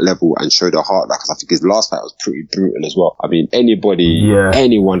there at that level and show the heart, because I think his last fight was pretty brutal as well. I mean,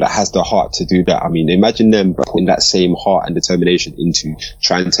 anyone that has the heart to do that, I mean, imagine them putting that same heart and determination into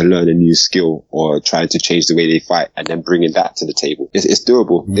trying to learn a new skill or trying to change the way they fight and then bringing that to the table. It's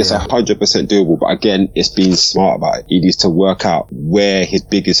doable. Yeah. It's 100% doable. But again, it's being smart about it. He needs to work out where his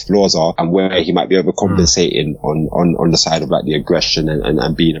biggest flaws are and where he might be overcompensating on the side of like the aggression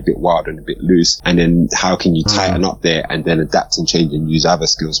and being a bit wild and a bit loose. And then how can you tighten up there and then adapt and change and use other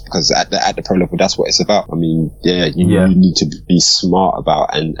skills? Because at the pro level, that's what it's about. I mean, you need to be smart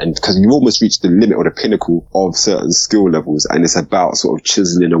about and because you almost reach the limit or the pinnacle of certain skill levels, and it's about sort of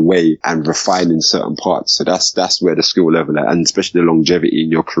chiseling away and refining certain parts. So that's where the skill level and especially the longevity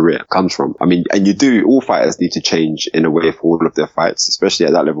in your career comes from. I mean, and all fighters need to change in a way for all of their fights, especially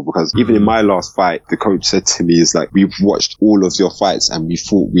at that level, because even in my last fight, the coach said to me, is like, like, we've watched all of your fights and we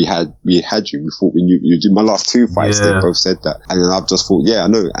thought we had you. We thought we knew you. Did my last 2 fights, they both said that. And then I've just thought, yeah, I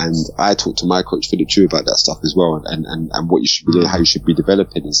know. And I talked to my coach, Philip Chu, about that stuff as well, and what you should be doing, how you should be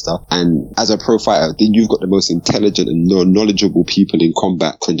developing and stuff. And as a pro fighter, then you've got the most intelligent and knowledgeable people in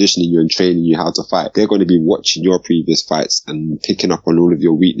combat, conditioning you and training you how to fight. They're going to be watching your previous fights and picking up on all of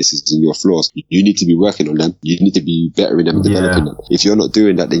your weaknesses and your flaws. You need to be working on them. You need to be bettering them and developing them. If you're not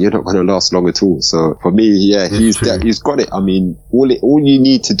doing that, then you're not going to last long at all. So for me, yeah, he's got it. I mean, all you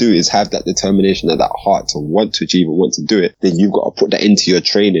need to do is have that determination and that heart to want to achieve and want to do it. Then you've got to put that into your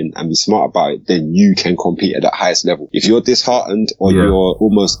training and be smart about it. Then you can compete at that highest level. If you're disheartened or you're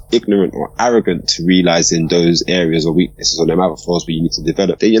almost ignorant or arrogant to realizing those areas or weaknesses or them other flaws where you need to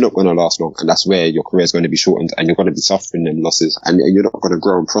develop, then you're not going to last long. And that's where your career is going to be shortened and you're going to be suffering them losses and you're not going to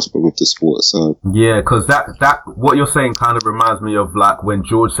grow and prosper with the sport. So yeah, because that what you're saying kind of reminds me of like when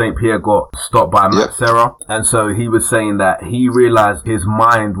George St. Pierre got stopped by Matt Serra, and so he was saying that he realized his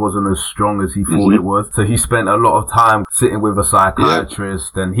mind wasn't as strong as he thought it was, so he spent a lot of time sitting with a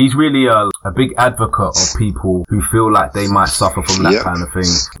psychiatrist, and he's really a big advocate of people who feel like they might suffer from that kind of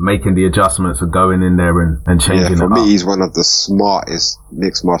thing, making the adjustments and going in there and changing for it me, up. he's one of the smartest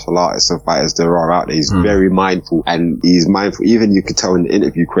mixed martial artists and fighters there are out there. He's very mindful, and he's mindful. Even you could tell in the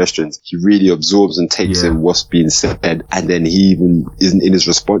interview questions, he really absorbs and takes in what's being said, and then he even isn't in his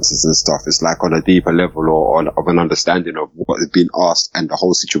responses and stuff. It's like on a deeper level or of an understanding of what is being asked and the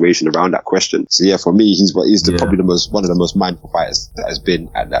whole situation around that question. So yeah, for me, he's probably one of the most mindful fighters that has been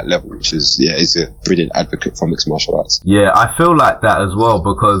at that level, which is he's a brilliant advocate for mixed martial arts. Yeah, I feel like that as well,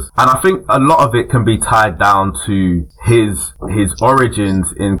 because, and I think a lot of it can be tied down to his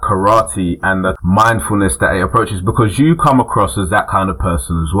origins in karate and the mindfulness that it approaches, because you come across as that kind of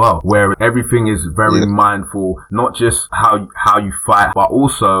person as well, where everything is very mindful, not just how you fight, but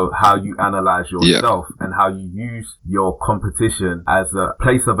also how you analyze yourself and how you use your competition as a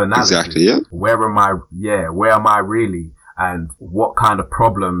place of analysis. Exactly, Where am I really? And what kind of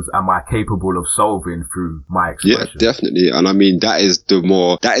problems am I capable of solving through my expression? Yeah, definitely. And I mean, that is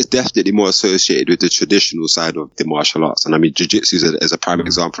definitely more associated with the traditional side of the martial arts. And I mean, jiu-jitsu is a prime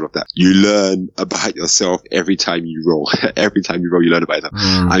example of that. You learn about yourself every time you roll. Every time you roll, you learn about yourself.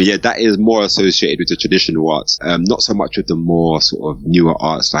 I mean, that is more associated with the traditional arts. Not so much with the more sort of newer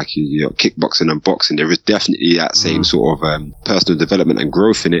arts like kickboxing and boxing. There is definitely that same sort of personal development and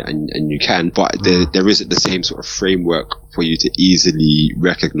growth in it, and you can, but there isn't the same sort of framework for you to easily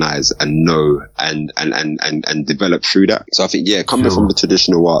recognize and know and develop through that. So I think, coming from the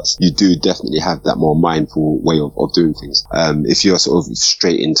traditional arts, you do definitely have that more mindful way of doing things. If you're sort of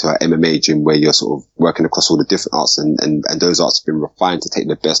straight into an MMA gym where you're sort of working across all the different arts and those arts have been refined to take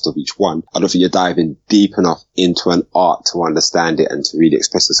the best of each one, I don't think you're diving deep enough into an art to understand it and to really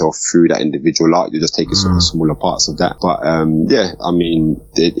express yourself through that individual art. You're just taking sort of smaller parts of that. But I mean,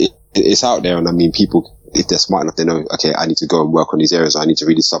 it's out there, and I mean, people, if they're smart enough, they know, okay, I need to go and work on these areas. I need to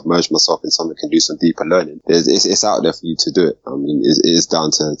really submerge myself in something that can do some deeper learning. It's out there for you to do it. I mean, it is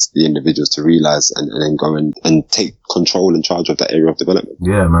down to the individuals to realize and then go and take control and charge of that area of development.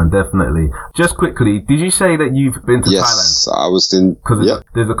 Yeah, man, definitely. Just quickly, did you say that you've been to Thailand? Yes, I was in. Because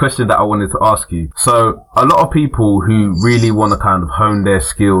there's a question that I wanted to ask you. So a lot of people who really want to kind of hone their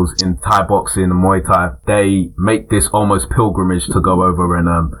skills in Thai boxing and Muay Thai, they make this almost pilgrimage to go over and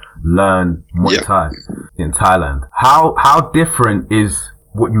learn Muay Thai in Thailand. How different is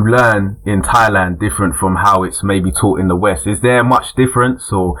what you learn in Thailand different from how it's maybe taught in the West? Is there much difference,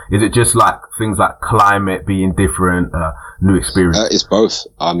 or is it just like things like climate being different, new experience? It's both.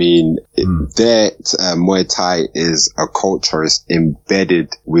 I mean, their Muay Thai is a culture, is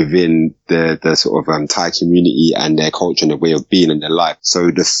embedded within the sort of Thai community and their culture and their way of being in their life.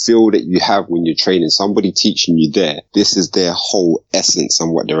 So the feel that you have when you're training, somebody teaching you there, this is their whole essence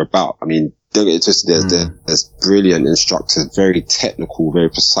and what they're about. I mean, don't get it twisted. There's brilliant instructors, very technical, very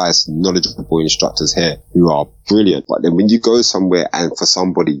precise, knowledgeable instructors here who are brilliant. But then when you go somewhere and for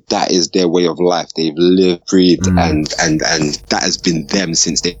somebody, that is their way of life. They've lived, breathed, and that has been them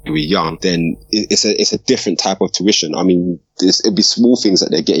since they were young. Then it's a different type of tuition. I mean, it'd be small things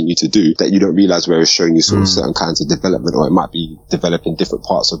that they're getting you to do that you don't realize where it's showing you sort of certain kinds of development, or it might be developing different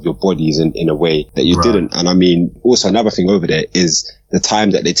parts of your bodies in a way that you didn't. And I mean, also another thing over there is the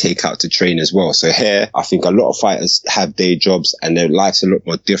time that they take out to train as well. So here, I think a lot of fighters have day jobs and their life's a lot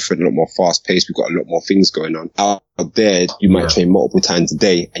more different, a lot more fast paced. We've got a lot more things going on. Out there, you might Yeah. train multiple times a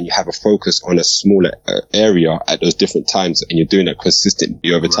day, and you have a focus on a smaller area at those different times, and you're doing it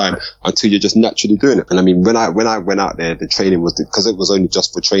consistently over time until you're just naturally doing it. And I mean, when I went out there, the training was, because it was only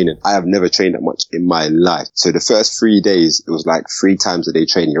just for training. I have never trained that much in my life. So the first 3 days, it was like 3 times a day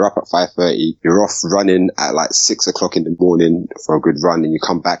training. You're up at 5:30, you're off running at like 6 o'clock in the morning for a good run, and you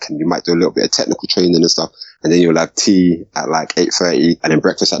come back and you might do a little bit of technical training and stuff. And then you'll have tea at like 8:30 and then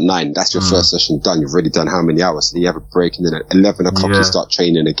breakfast at 9. That's your first session done. You've already done how many hours? So then you have a break, and then at 11 o'clock you start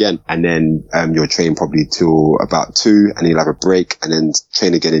training again. And then you'll train probably till about 2, and you'll have a break, and then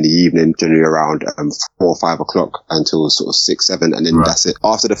train again in the evening, generally around 4 or 5 o'clock until sort of 6, 7, and then that's it.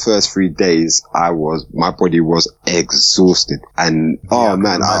 After the first 3 days, my body was exhausted. And I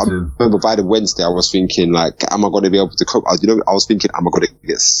remember by the Wednesday, I was thinking like, am I going to be able to cope? I was thinking, am I going to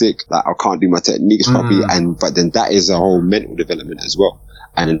get sick? Like, I can't do my techniques properly. But then that is a whole mental development as well.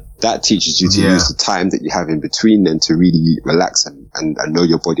 And that teaches you to use the time that you have in between then to really relax and know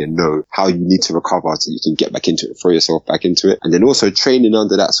your body and know how you need to recover so you can get back into it, throw yourself back into it. And then also training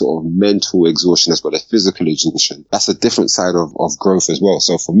under that sort of mental exhaustion as well as physical exhaustion. That's a different side of growth as well.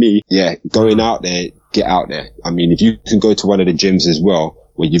 So for me, going out there, get out there. I mean, if you can go to one of the gyms as well,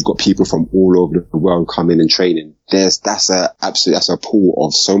 where you've got people from all over the world coming and training, that's a pool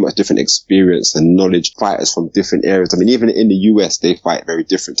of so much different experience and knowledge, fighters from different areas. I mean, even in the US, they fight very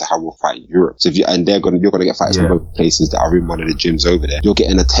different to how we'll fight in Europe. So you're going to get fighters from both places that are in one of the gyms over there. You're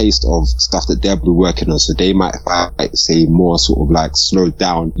getting a taste of stuff that they'll be working on. So they might fight, say, more sort of like slowed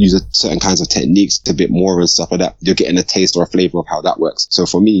down, use certain kinds of techniques a bit more and stuff like that. You're getting a taste or a flavor of how that works. So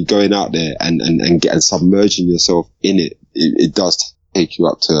for me, going out there and submerging yourself in it does take you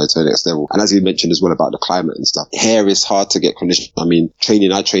up to the next level. And as you mentioned as well about the climate and stuff, here it's hard to get conditioned. I mean,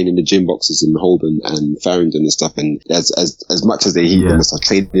 I train in the gym boxes in Holborn and Farringdon and stuff, and as much as they heat them, as I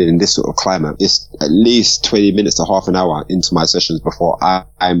train in this sort of climate, it's at least 20 minutes to half an hour into my sessions before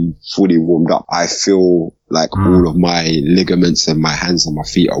I'm fully warmed up. I feel like all of my ligaments and my hands and my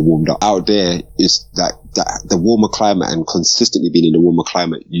feet are warmed up. Out there, it's that the warmer climate and consistently being in the warmer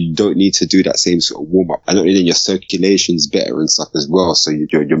climate, you don't need to do that same sort of warm up. And not only your circulation's better and stuff as well. So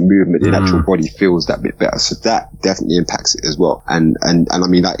your movement, your actual body feels that bit better. So that definitely impacts it as well. And I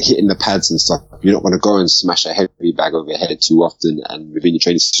mean, like hitting the pads and stuff, you're not going to go and smash a heavy bag over your head too often. And within your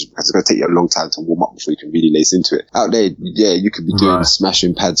training session, because it's going to take you a long time to warm up before you can really lace into it. Out there, you could be doing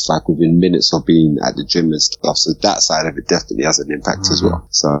smashing pads like within minutes of being at the gym and stuff. So that side of it definitely has an impact as well.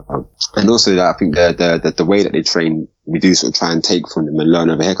 So, and also I think the way that they train, we do sort of try and take from them and learn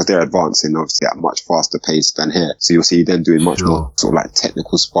over here, because they're advancing obviously at a much faster pace than here. So you'll see them doing much more sort of like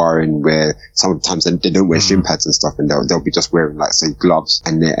technical sparring, where sometimes they don't wear shin pads and stuff, and they'll be just wearing like, say, gloves,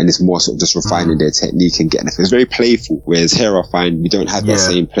 and it's more sort of just refining their technique and getting it. It's very playful, whereas here I find we don't have that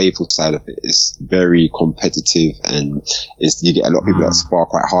same playful side of it. It's very competitive, and you get a lot of people that spar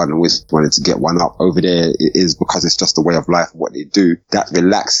quite hard and always wanted to get one up. Over there, it is because it's just the way of life and what they do. That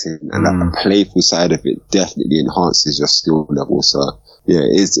relaxing and that playful side of it definitely enhances your skill level. So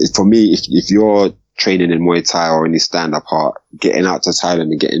it's for me, if you're training in Muay Thai or any stand-up art, getting out to Thailand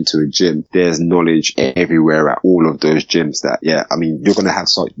and getting to a gym, there's knowledge everywhere at all of those gyms that, I mean,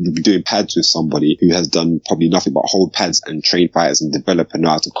 you'll be doing pads with somebody who has done probably nothing but hold pads and train fighters and develop and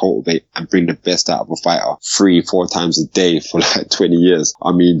know how to cultivate and bring the best out of a fighter 3-4 times a day for like 20 years.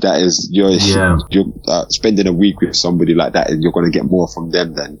 I mean, that is, you're spending a week with somebody like that, and you're going to get more from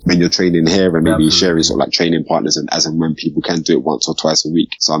them than when you're training here and maybe sharing sort of like training partners and as and when people can do it once or twice a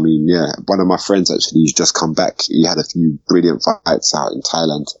week. So I mean, one of my friends actually, he's just come back. He had a few brilliant fights out in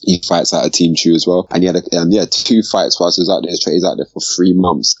Thailand. He fights out of Team Chu as well. And he had 2 fights whilst he was out there. He's out there for 3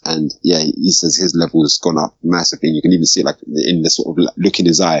 months. And he says his level has gone up massively. You can even see it like in the sort of look in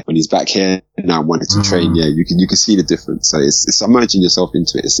his eye when he's back here now wanting to train. You can see the difference. So it's submerging yourself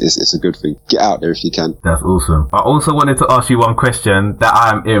into it. It's a good thing. Get out there if you can. That's awesome. I also wanted to ask you one question that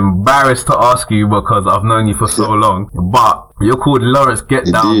I'm embarrassed to ask you because I've known you for so long, but you're called Lawrence Get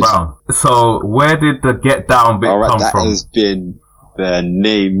Down Brown. So where did the Get Down bit come from? That has been the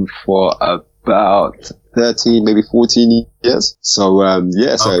name for about 13, maybe 14 years. So,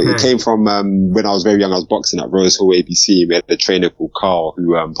 it came from, when I was very young, I was boxing at Rose Hall ABC. We had a trainer called Carl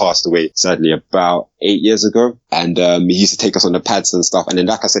who, passed away sadly about 8 years ago. And, he used to take us on the pads and stuff. And then,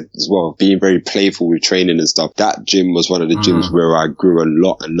 like I said as well, being very playful with training and stuff, that gym was one of the gyms where I grew a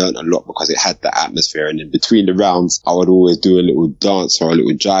lot and learned a lot because it had that atmosphere. And in between the rounds, I would always do a little dance or a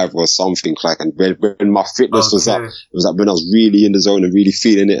little jive or something like, and when my fitness was up, it was like when I was really in the zone and really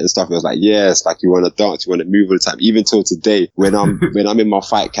feeling it and stuff, it was like, it's like you want to dance. what you want to move all the time. Even till today, when I'm in my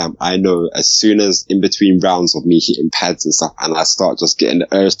fight camp, I know as soon as in between rounds of me hitting pads and stuff, and I start just getting the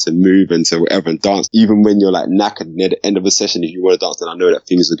urge to move and to whatever and dance. Even when you're like knackered near the end of a session, if you want to dance, then I know that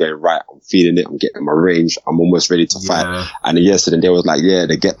things are going right. I'm feeling it. I'm getting my range. I'm almost ready to fight. And then yesterday they was like, yeah,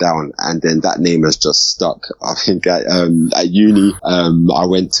 the Get Down, and then that name has just stuck. I think at uni, I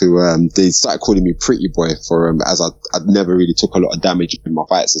went to they started calling me Pretty Boy for as I'd never really took a lot of damage in my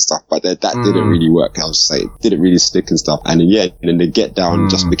fights and stuff, but that didn't really work. I was just like, it didn't really stick and stuff. And then the Get Down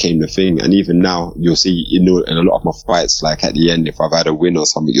just became the thing. And even now, you'll see, in a lot of my fights, like at the end, if I've had a win or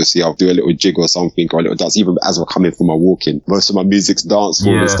something, you'll see I'll do a little jig or something, or a little dance, even as we're coming from my walking. Most of my music's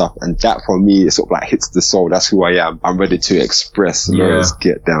dancehall and stuff, and that for me, it sort of like hits the soul. That's who I am. I'm ready to express Lawrence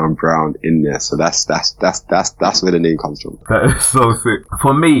Get Down Brown in there. So that's where the name comes from. That is so sick.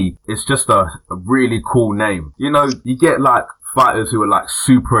 For me, it's just a really cool name. You know, you get like fighters who are like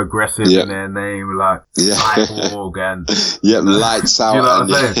super aggressive in their name, like Cyborg and Lights Out. You know what I'm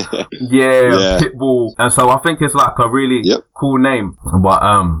saying? Pitbull. And so I think it's like a really cool name. But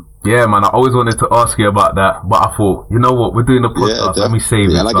yeah, man, I always wanted to ask you about that, but I thought, you know what, we're doing a podcast, let me save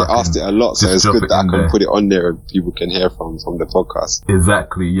it. And I get asked it a lot, so it's good that I can put it on there and people can hear from the podcast.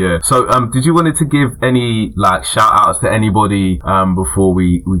 Exactly, yeah. So, did you wanted to give any, like, shout outs to anybody, before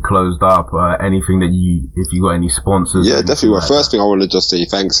we closed up, anything that if you got any sponsors? Yeah, definitely. Well, first thing I want to just say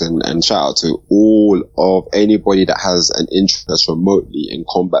thanks and shout out to all of anybody that has an interest remotely in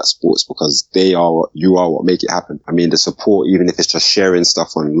combat sports, because you are what make it happen. I mean, the support, even if it's just sharing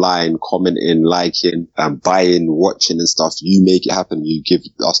stuff online, commenting, liking, buying, watching and stuff, you make it happen. You give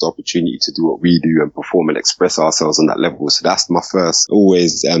us the opportunity to do what we do and perform and express ourselves on that level. So that's my first,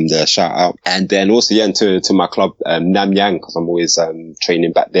 always the shout out. And then also to my club, Namyang, because I'm always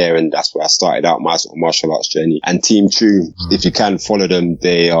training back there, and that's where I started out my sort of martial arts journey. And Team Chu, if you can follow them,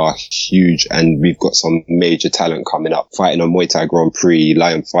 they are huge, and we've got some major talent coming up, fighting on Muay Thai Grand Prix,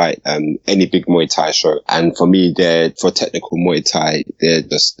 Lion Fight, any big Muay Thai show. And for me, for technical Muay Thai, they're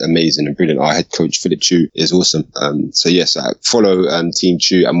just amazing and brilliant. Our head coach Philip Chu is awesome. So yes, I follow Team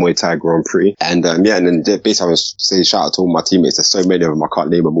Chu and Muay Thai Grand Prix, and and then basically I was saying shout out to all my teammates. There's so many of them, I can't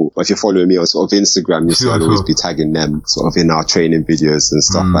name them all. But if you're following me on sort of Instagram, you see I'll always be tagging them sort of in our training videos and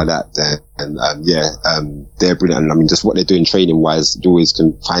stuff like that. And they're brilliant. And I mean, just what they're doing training wise, you always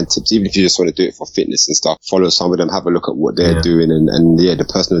can find tips, even if you just want to do it for fitness and stuff. Follow some of them, have a look at what they're doing, and the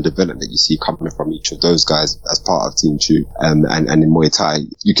personal development you see coming from each of those guys as part of Team Chu. And in Muay Thai,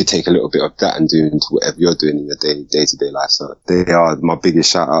 you could take a little bit of that and do into whatever you're doing in your day-to-day life. So they are my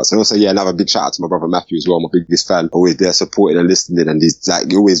biggest shout outs. And also, another big shout out to my brother Matthew as well, my biggest fan, always there supporting and listening, and he's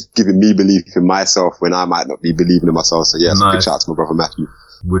like always giving me belief in myself when I might not be believing in myself. So yeah, so big shout out to my brother Matthew.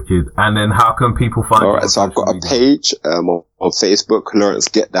 Wicked. And then how can people find you? Alright, so I've got a page on Facebook, Lawrence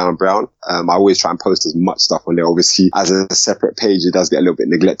Get Down Brown. I always try and post as much stuff on there. Obviously, as a separate page, it does get a little bit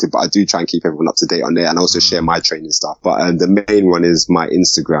neglected, but I do try and keep everyone up to date on there, and also share my training stuff. But the main one is my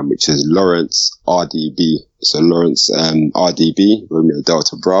Instagram, which is Lawrence RDB. So Lawrence RDB, Romeo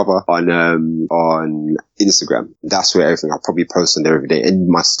Delta Bravo, on Instagram. That's where everything, I probably post on there every day. In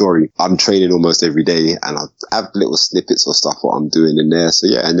my story, I'm training almost every day, and I have little snippets of stuff what I'm doing in there. So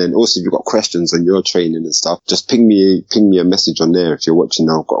yeah, and then also if you've got questions on your training and stuff, just ping me a message on there. If you're watching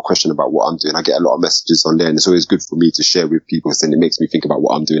now, I've got a question about what I'm doing. I get a lot of messages on there, and it's always good for me to share with people, so then it makes me think about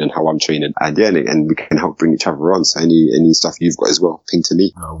what I'm doing and how I'm training. And and we can help bring each other on. So any stuff you've got as well, ping to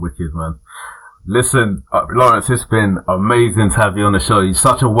me. Oh, wicked, man. Listen, Lawrence, it's been amazing to have you on the show. You're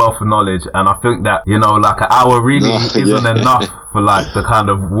such a wealth of knowledge, and I think that, like an hour really isn't enough for like the kind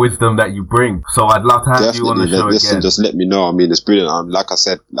of wisdom that you bring. So I'd love to have you on the show again. Just let me know. I mean, it's brilliant. Like I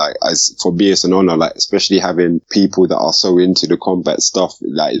said, for me, it's an honor, especially having people that are so into the combat stuff.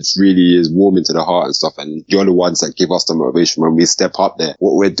 It really is warming to the heart and stuff. And you're the ones that give us the motivation when we step up there.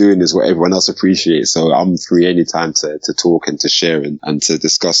 What we're doing is what everyone else appreciates. So I'm free anytime to talk and to share and to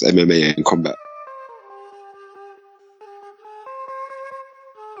discuss MMA and combat.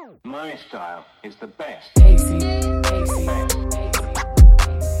 My style is the best. Casey.